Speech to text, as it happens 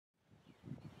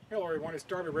Hello everyone, it's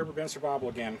RiverBendSurvival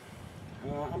again.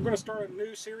 I'm going to start a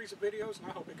new series of videos and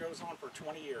I hope it goes on for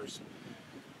 20 years.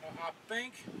 I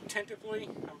think, tentatively,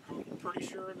 I'm pretty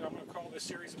sure that I'm going to call this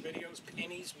series of videos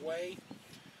Penny's Way.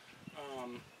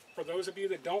 For those of you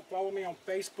that don't follow me on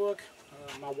Facebook,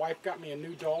 my wife got me a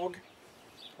new dog,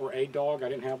 or a dog, I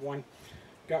didn't have one.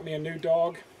 Got me a new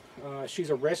dog. She's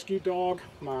a rescue dog.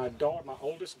 My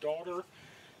oldest daughter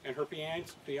and her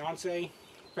fiance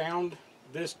found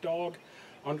this dog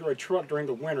under a truck during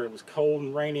the winter. It was cold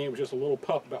and rainy. It was just a little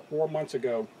pup about 4 months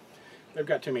ago. They've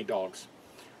got too many dogs.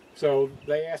 So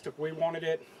they asked if we wanted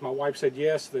it. My wife said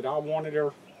yes, that I wanted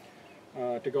her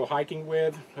to go hiking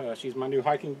with. She's my new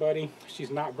hiking buddy.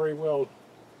 She's not very well.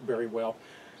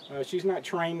 She's not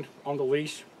trained on the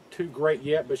leash too great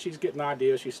yet, but she's getting the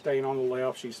idea. She's staying on the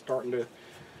left. She's starting to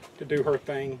do her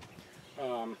thing.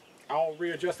 I'll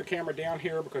readjust the camera down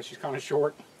here because she's kind of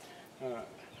short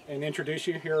and introduce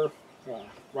you here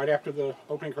right after the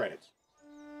opening credits.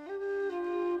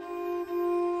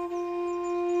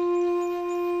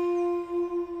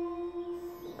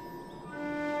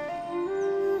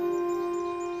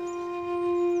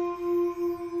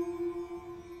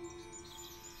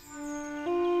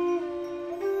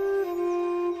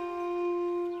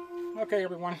 Okay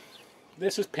everyone,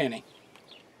 this is Penny.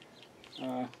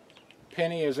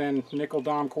 Penny is in nickel,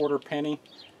 dime, quarter penny.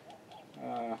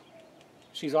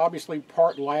 She's obviously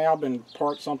part lab and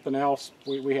part something else.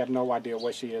 We have no idea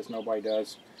what she is. Nobody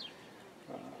does.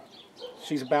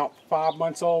 She's about 5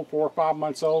 months old, 4 or 5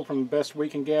 months old from the best we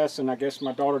can guess, and I guess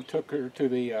my daughter took her to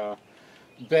the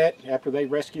vet after they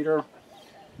rescued her.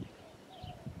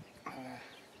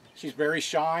 She's very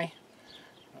shy,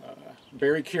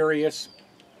 very curious.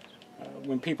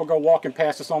 When people go walking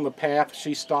past us on the path,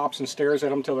 she stops and stares at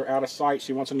them until they're out of sight.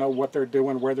 She wants to know what they're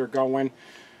doing, where they're going.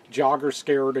 Joggers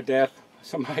scare her to death.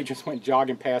 Somebody just went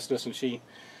jogging past us and she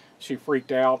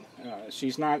freaked out.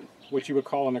 She's not what you would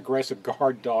call an aggressive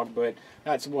guard dog, but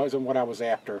that wasn't what I was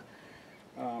after.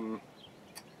 I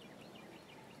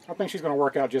think she's going to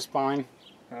work out just fine.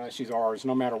 She's ours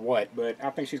no matter what, but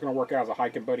I think she's going to work out as a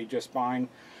hiking buddy just fine.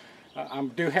 I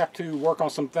do have to work on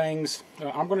some things.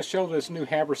 I'm going to show this new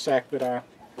Haversack that I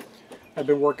have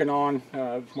been working on.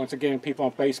 Once again, people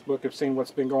on Facebook have seen what's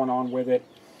been going on with it.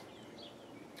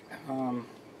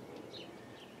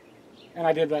 And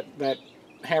I did that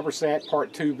Haversack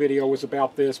Part 2 video was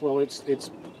about this. Well,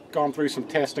 it's gone through some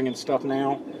testing and stuff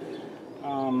now.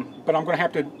 But I'm going to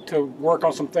have to work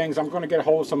on some things. I'm going to get a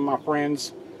hold of some of my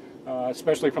friends,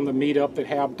 especially from the meetup that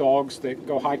have dogs that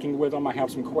go hiking with them. I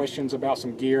have some questions about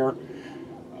some gear,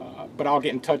 but I'll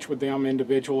get in touch with them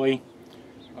individually.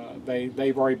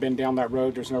 They've already been down that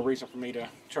road. There's no reason for me to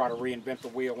try to reinvent the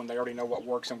wheel when they already know what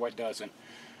works and what doesn't.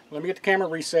 Let me get the camera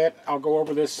reset. I'll go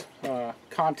over this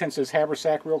contents of this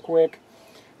Haversack real quick.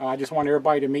 I just want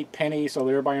everybody to meet Penny so that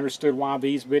everybody understood why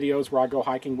these videos where I go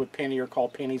hiking with Penny are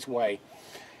called Penny's Way.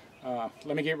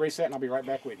 Let me get reset and I'll be right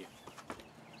back with you.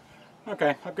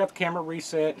 Okay, I've got the camera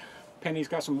reset. Penny's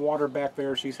got some water back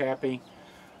there. She's happy.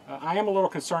 I am a little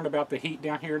concerned about the heat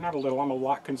down here. Not a little, I'm a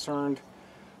lot concerned.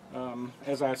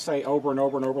 As I say over and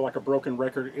over and over like a broken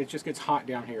record, it just gets hot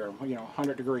down here. You know,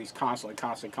 100 degrees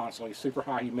constantly. Super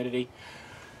high humidity.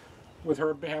 With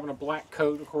her having a black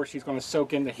coat, of course, she's going to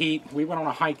soak in the heat. We went on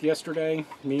a hike yesterday.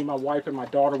 Me, my wife, and my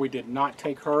daughter. We did not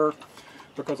take her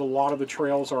because a lot of the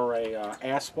trails are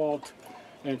asphalt.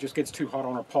 And it just gets too hot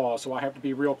on her paws, so I have to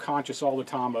be real conscious all the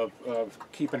time of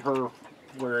keeping her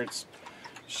where it's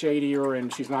shadier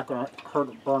and she's not going to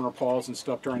burn her paws and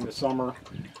stuff during the summer.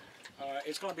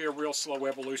 It's going to be a real slow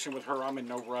evolution with her. I'm in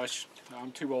no rush.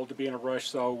 I'm too old to be in a rush,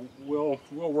 so we'll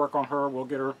work on her. We'll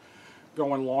get her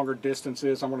going longer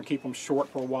distances. I'm going to keep them short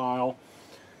for a while.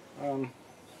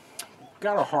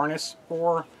 Got a harness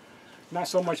for her. Not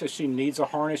so much that she needs a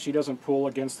harness. She doesn't pull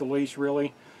against the leash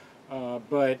really,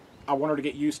 but I want her to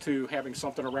get used to having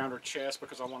something around her chest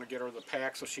because I want to get her the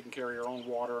pack so she can carry her own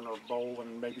water in her bowl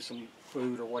and maybe some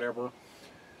food or whatever.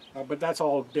 But that's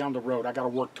all down the road. I got to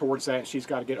work towards that, and she's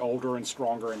got to get older and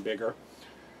stronger and bigger.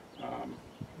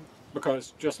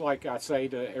 Because just like I say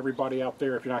to everybody out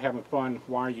there, if you're not having fun,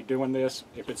 why are you doing this?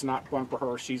 If it's not fun for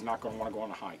her, she's not going to want to go on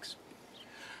the hikes.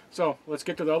 So let's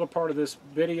get to the other part of this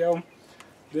video.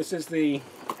 This is the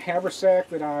Haversack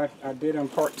that I did in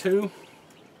part 2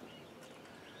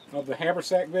 of the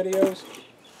Haversack videos.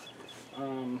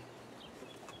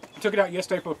 I took it out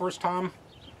yesterday for the first time.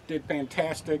 Did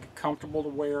fantastic, comfortable to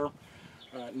wear.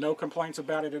 No complaints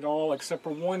about it at all, except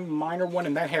for one minor one,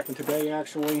 and that happened today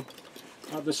actually.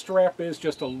 The strap is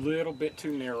just a little bit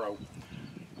too narrow.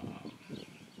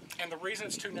 And the reason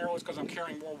it's too narrow is because I'm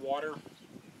carrying more water.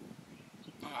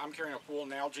 I'm carrying a full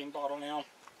Nalgene bottle now.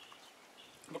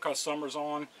 because summer's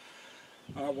on.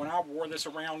 When I wore this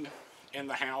around in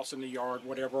the house, in the yard,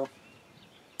 whatever,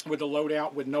 with the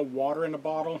loadout with no water in the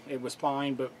bottle, it was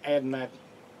fine, but adding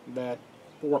that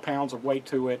 4 pounds of weight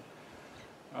to it,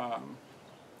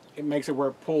 it makes it where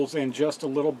it pulls in just a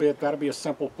little bit. That'll be a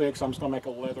simple fix. I'm just going to make a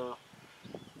leather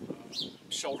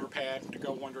shoulder pad to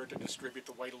go under it to distribute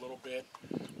the weight a little bit,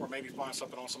 or maybe find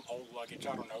something on some old luggage.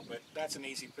 I don't know, but that's an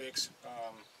easy fix.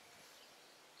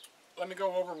 Let me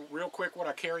go over real quick what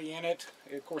I carry in it.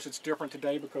 Of course, it's different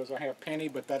today because I have Penny,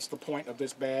 but that's the point of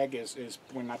this bag is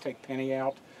when I take Penny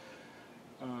out.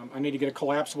 I need to get a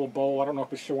collapsible bowl. I don't know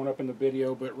if it's showing up in the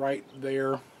video, but right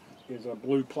there is a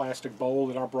blue plastic bowl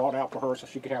that I brought out for her so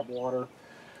she could have water.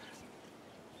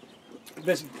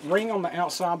 This ring on the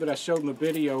outside that I showed in the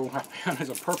video, I found is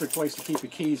a perfect place to keep the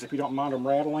keys if you don't mind them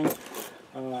rattling.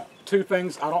 Two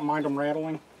things, I don't mind them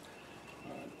rattling.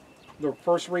 The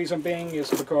first reason being is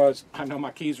because I know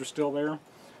my keys are still there.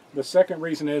 The second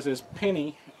reason is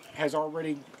Penny has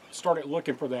already started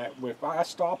looking for that. If I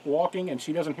stop walking and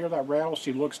she doesn't hear that rattle,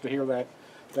 she looks to hear that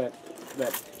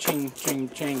ching, ching,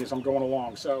 ching as I'm going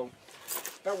along. So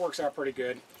that works out pretty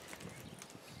good.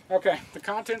 Okay, the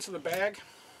contents of the bag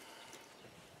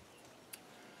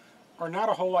are not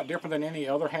a whole lot different than any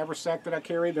other haversack that I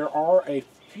carry. There are a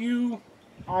few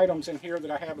items in here that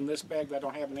I have in this bag that I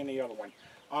don't have in any other one.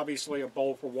 Obviously a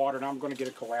bowl for water, and I'm going to get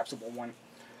a collapsible one.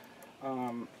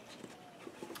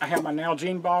 I have my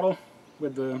Nalgene bottle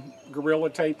with the Gorilla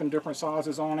Tape in different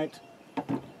sizes on it.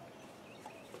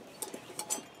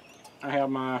 I have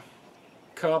my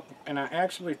cup, and I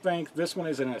actually think this one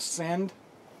is an Ascend.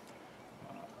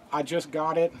 I just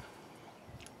got it.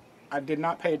 I did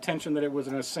not pay attention that it was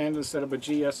an Ascend instead of a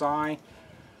GSI.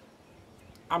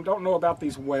 I don't know about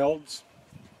these welds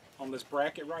on this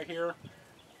bracket right here.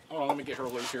 Oh, let me get her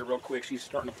loose here real quick. She's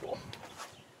starting to pull.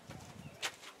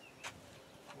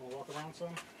 We'll walk around some.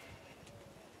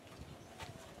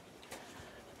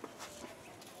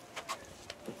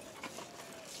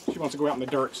 She wants to go out in the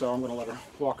dirt, so I'm going to let her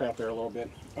walk out there a little bit.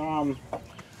 I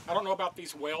don't know about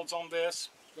these welds on this.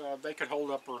 They could hold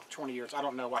up for 20 years. I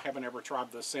don't know. I haven't ever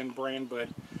tried the Ascend brand, but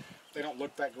they don't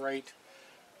look that great.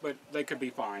 But they could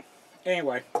be fine.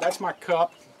 Anyway, that's my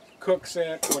cup, cook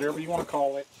set, whatever you want to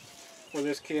call it, for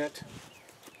this kit.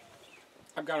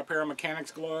 I've got a pair of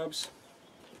mechanics gloves.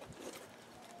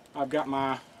 I've got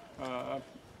my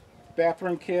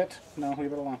bathroom kit. No,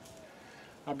 leave it alone.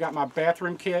 I've got my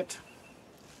bathroom kit.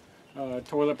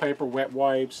 Toilet paper, wet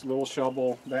wipes, little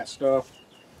shovel, that stuff.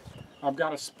 I've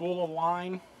got a spool of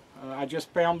line. I just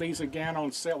found these again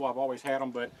on sale. Well, I've always had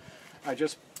them, but I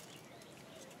just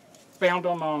found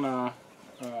them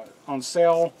on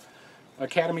sale.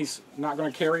 Academy's not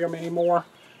going to carry them anymore,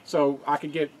 so I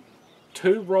could get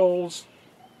 2 rolls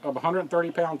of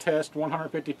 130-pound test,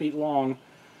 150 feet long,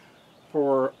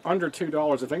 for under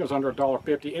 $2. I think it was under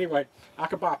 $1.50. Anyway, I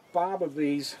could buy 5 of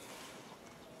these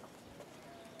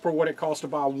for what it cost to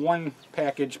buy 1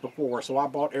 package before. So I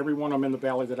bought every one of them in the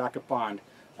valley that I could find.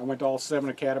 I went to all 7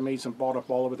 academies and bought up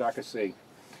all of it I could see.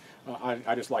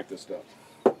 I just like this stuff.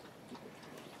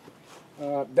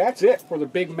 That's it for the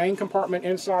big main compartment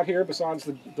inside here, besides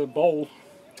the bowl.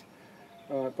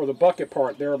 For the bucket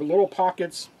part, there are little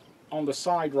pockets on the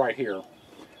side right here.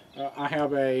 I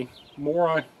have a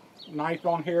Mora knife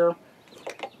on here.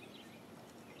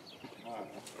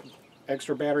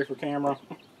 Extra battery for camera.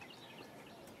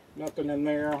 Nothing in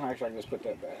there. Actually, I can just put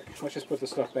that back. Let's just put the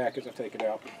stuff back as I take it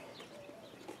out.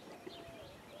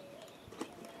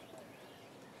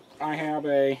 I have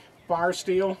a fire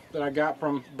steel that I got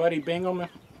from Buddy Bingham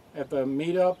at the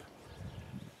meetup.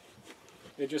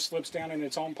 It just slips down in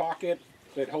its own pocket.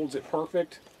 It holds it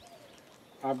perfect.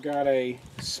 I've got a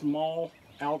small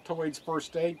Altoids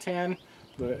first aid tin.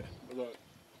 The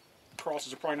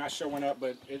crosses are probably not showing up,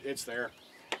 but it's there.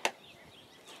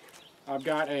 I've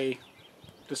got a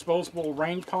disposable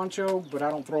rain poncho, but I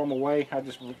don't throw them away. I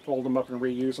just fold them up and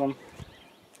reuse them.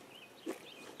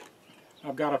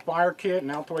 I've got a fire kit, an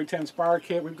Altoid 10's fire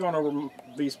kit. We've gone over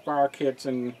these fire kits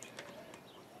and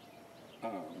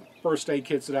first aid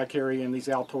kits that I carry in these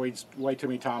Altoids way too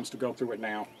many times to go through it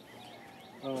now.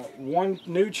 One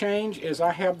new change is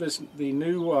I have the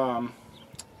new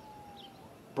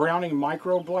Browning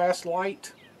Microblast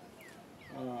light.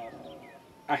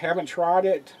 I haven't tried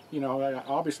it. You know,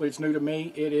 obviously it's new to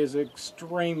me. It is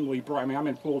extremely bright. I mean, I'm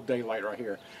in full daylight right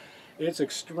here. It's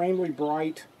extremely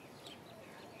bright.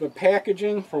 The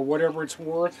packaging, for whatever it's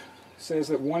worth, says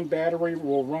that 1 battery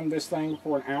will run this thing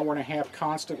for an hour and a half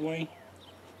constantly.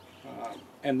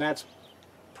 And that's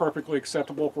perfectly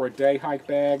acceptable for a day hike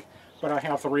bag. But I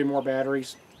have 3 more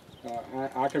batteries.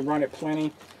 I can run it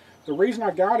plenty. The reason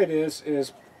I got it is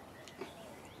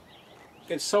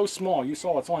it's so small. You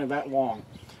saw it's only that long.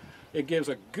 It gives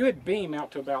a good beam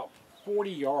out to about 40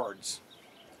 yards.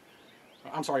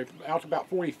 I'm sorry, out to about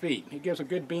 40 feet. It gives a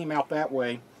good beam out that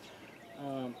way.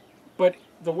 But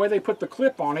the way they put the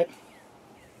clip on it,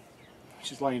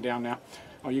 she's laying down now.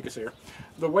 Oh, you can see her.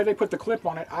 The way they put the clip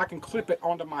on it, I can clip it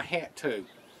onto my hat too.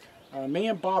 Me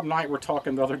and Bob Knight were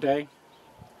talking the other day,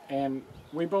 and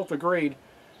we both agreed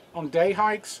on day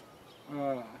hikes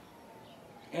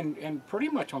and pretty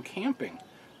much on camping,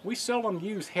 we seldom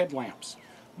use headlamps.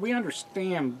 We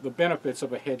understand the benefits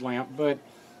of a headlamp, but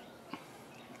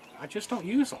I just don't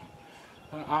use them.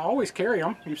 I always carry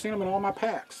them. You've seen them in all my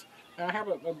packs. And I have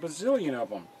a bazillion of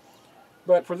them.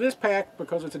 But for this pack,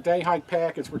 because it's a day hike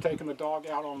pack, it's for taking the dog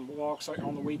out on walks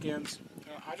on the weekends,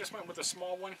 I just went with a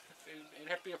small one. It'd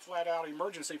have to be a flat out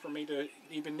emergency for me to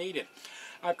even need it.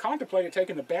 I've contemplated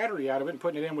taking the battery out of it and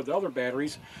putting it in with other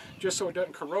batteries just so it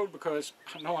doesn't corrode, because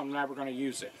I know I'm never going to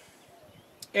use it.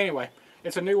 Anyway,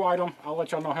 it's a new item. I'll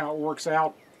let y'all know how it works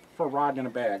out for riding in a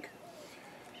bag.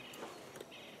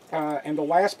 In the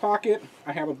last pocket,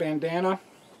 I have a bandana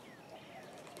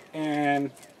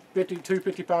and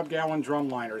 55-gallon drum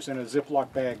liners in a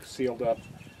Ziploc bag sealed up.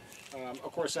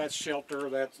 Of course, that's shelter.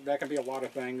 That can be a lot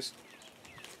of things.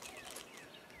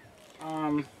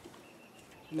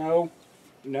 No.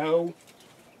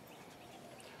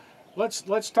 Let's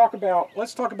talk about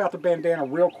the bandana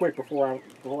real quick before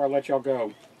I let y'all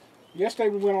go. Yesterday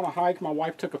we went on a hike. My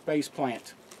wife took a face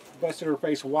plant, busted her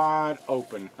face wide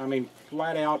open. I mean,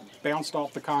 flat out, bounced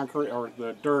off the concrete or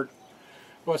the dirt.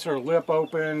 Busted her lip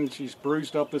open. She's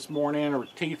bruised up this morning. Her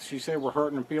teeth, she said, were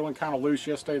hurting and feeling kind of loose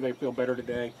yesterday. They feel better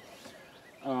today.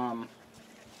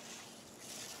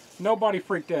 Nobody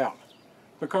freaked out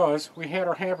because we had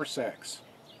our haversacks.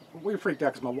 We freaked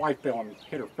out because my wife fell and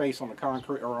hit her face on the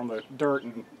concrete or on the dirt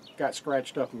and got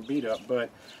scratched up and beat up. But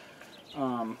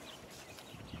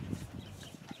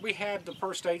we had the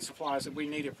first aid supplies that we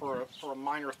needed for a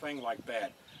minor thing like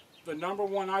that. The number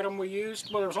one item we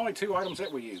used, well, there was only two items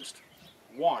that we used.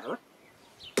 Water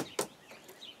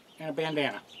and a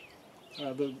bandana.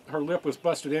 Her lip was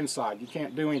busted inside. You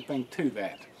can't do anything to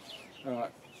that.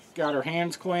 Got her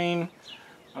hands clean.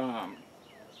 Oh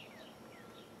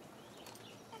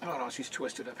no, she's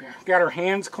twisted up here. Got her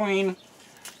hands clean.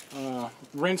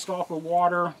 Rinsed off with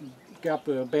water. Got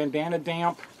the bandana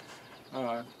damp.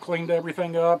 Cleaned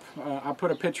everything up. I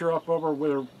put a picture up of her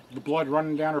with the blood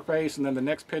running down her face, and then the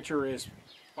next picture is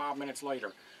 5 minutes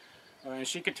later. And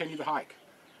she continued the hike.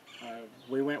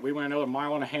 We went another 1.5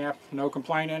 miles, no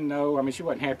complaining, no, I mean, she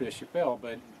wasn't happy that she fell,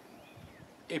 but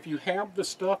if you have the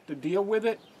stuff to deal with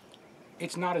it,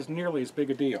 it's not as nearly as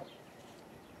big a deal.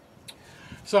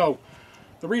 So,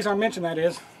 the reason I mention that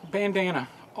is, bandana.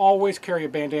 Always carry a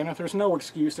bandana. There's no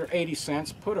excuse. They're 80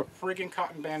 cents. Put a friggin'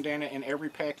 cotton bandana in every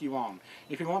pack you own.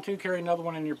 If you want to, carry another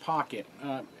one in your pocket.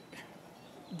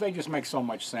 They just make so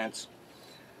much sense.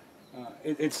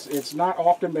 It's not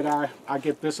often that I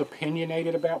get this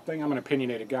opinionated about things. I'm an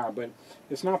opinionated guy, but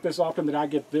it's not this often that I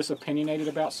get this opinionated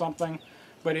about something.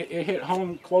 But it hit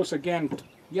home close again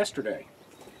yesterday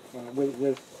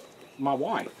with my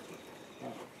wife.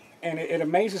 And it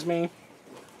amazes me,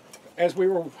 as we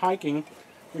were hiking,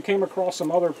 we came across some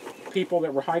other people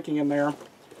that were hiking in there.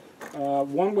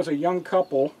 One was a young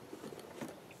couple.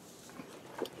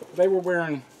 They were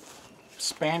wearing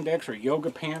spandex or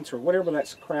yoga pants or whatever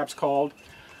that crap's called,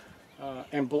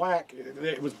 and black.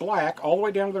 It was black all the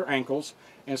way down to their ankles,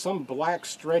 and some black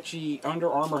stretchy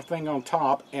Under Armour thing on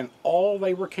top, and all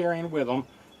they were carrying with them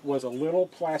was a little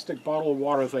plastic bottle of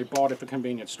water they bought at the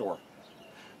convenience store.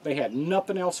 They had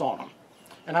nothing else on them.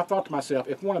 And I thought to myself,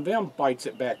 if one of them bites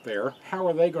it back there, how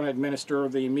are they going to administer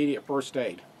the immediate first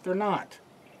aid? They're not.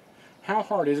 How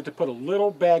hard is it to put a little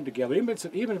bag together, even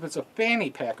if it's a fanny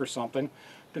pack or something,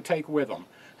 to take with them?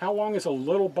 How long is a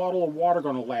little bottle of water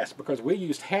going to last? Because we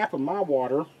used half of my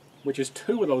water, which is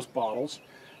 2 of those bottles.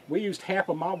 We used half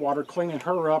of my water cleaning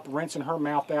her up, rinsing her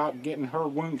mouth out, getting her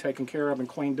wound taken care of and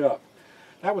cleaned up.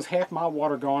 That was half my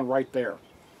water gone right there.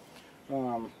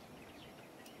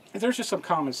 There's just some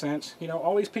common sense. You know,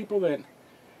 all these people that,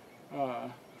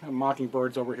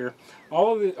 mockingbirds over here,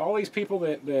 all these people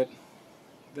that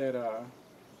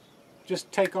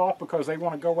just take off because they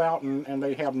want to go out and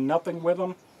they have nothing with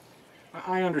them.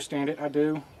 I understand it, I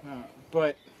do,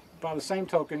 but by the same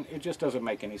token, it just doesn't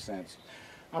make any sense.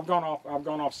 I've gone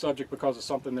off subject because of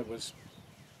something that was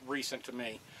recent to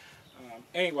me.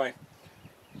 Anyway,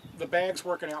 the bag's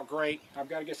working out great. I've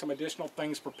got to get some additional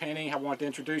things for Penny. I want to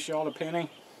introduce y'all to Penny,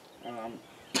 and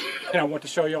I want to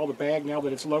show you all the bag now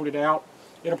that it's loaded out.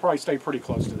 It'll probably stay pretty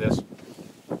close to this.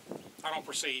 I don't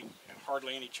foresee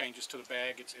hardly any changes to the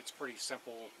bag. It's pretty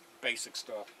simple, basic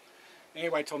stuff.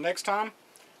 Anyway, till next time,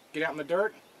 get out in the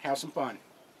dirt, have some fun.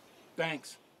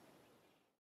 Thanks.